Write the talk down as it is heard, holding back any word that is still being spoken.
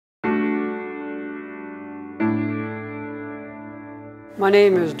My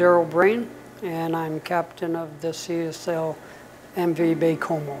name is Daryl and I'm captain of the CSL MV Baie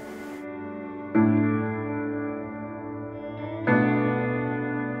Comeau.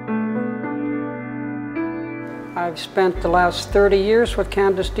 I've spent the last 30 years with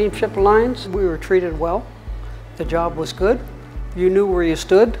Canada Steamship Lines. We were treated well. The job was good. You knew where you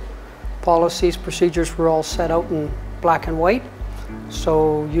stood. Policies, procedures were all set out in black and white,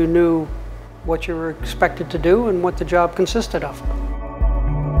 so you knew what you were expected to do and what the job consisted of.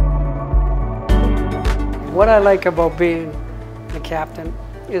 What I like about being the captain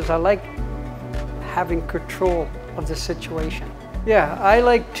is I like having control of the situation. Yeah, I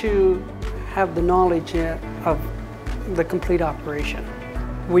like to have the knowledge of the complete operation.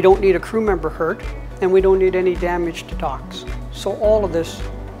 We don't need a crew member hurt, and we don't need any damage to docks. So all of this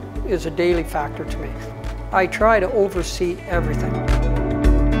is a daily factor to me. I try to oversee everything.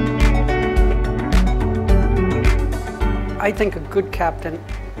 I think a good captain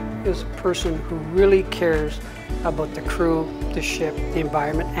is a person who really cares about the crew, the ship, the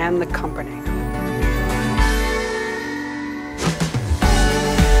environment, and the company.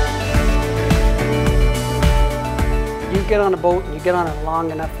 You get on a boat and you get on it long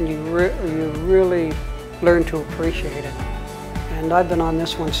enough and you really learn to appreciate it. And I've been on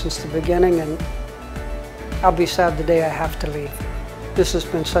this one since the beginning, and I'll be sad the day I have to leave. This has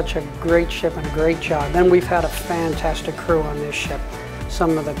been such a great ship and a great job. And we've had a fantastic crew on this ship.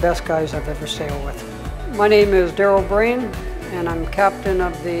 Some of the best guys I've ever sailed with. My name is Daryl and I'm captain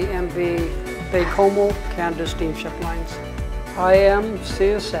of the MV Baie Comeau, Canada Steamship Lines. I am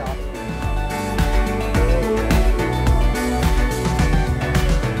CSL.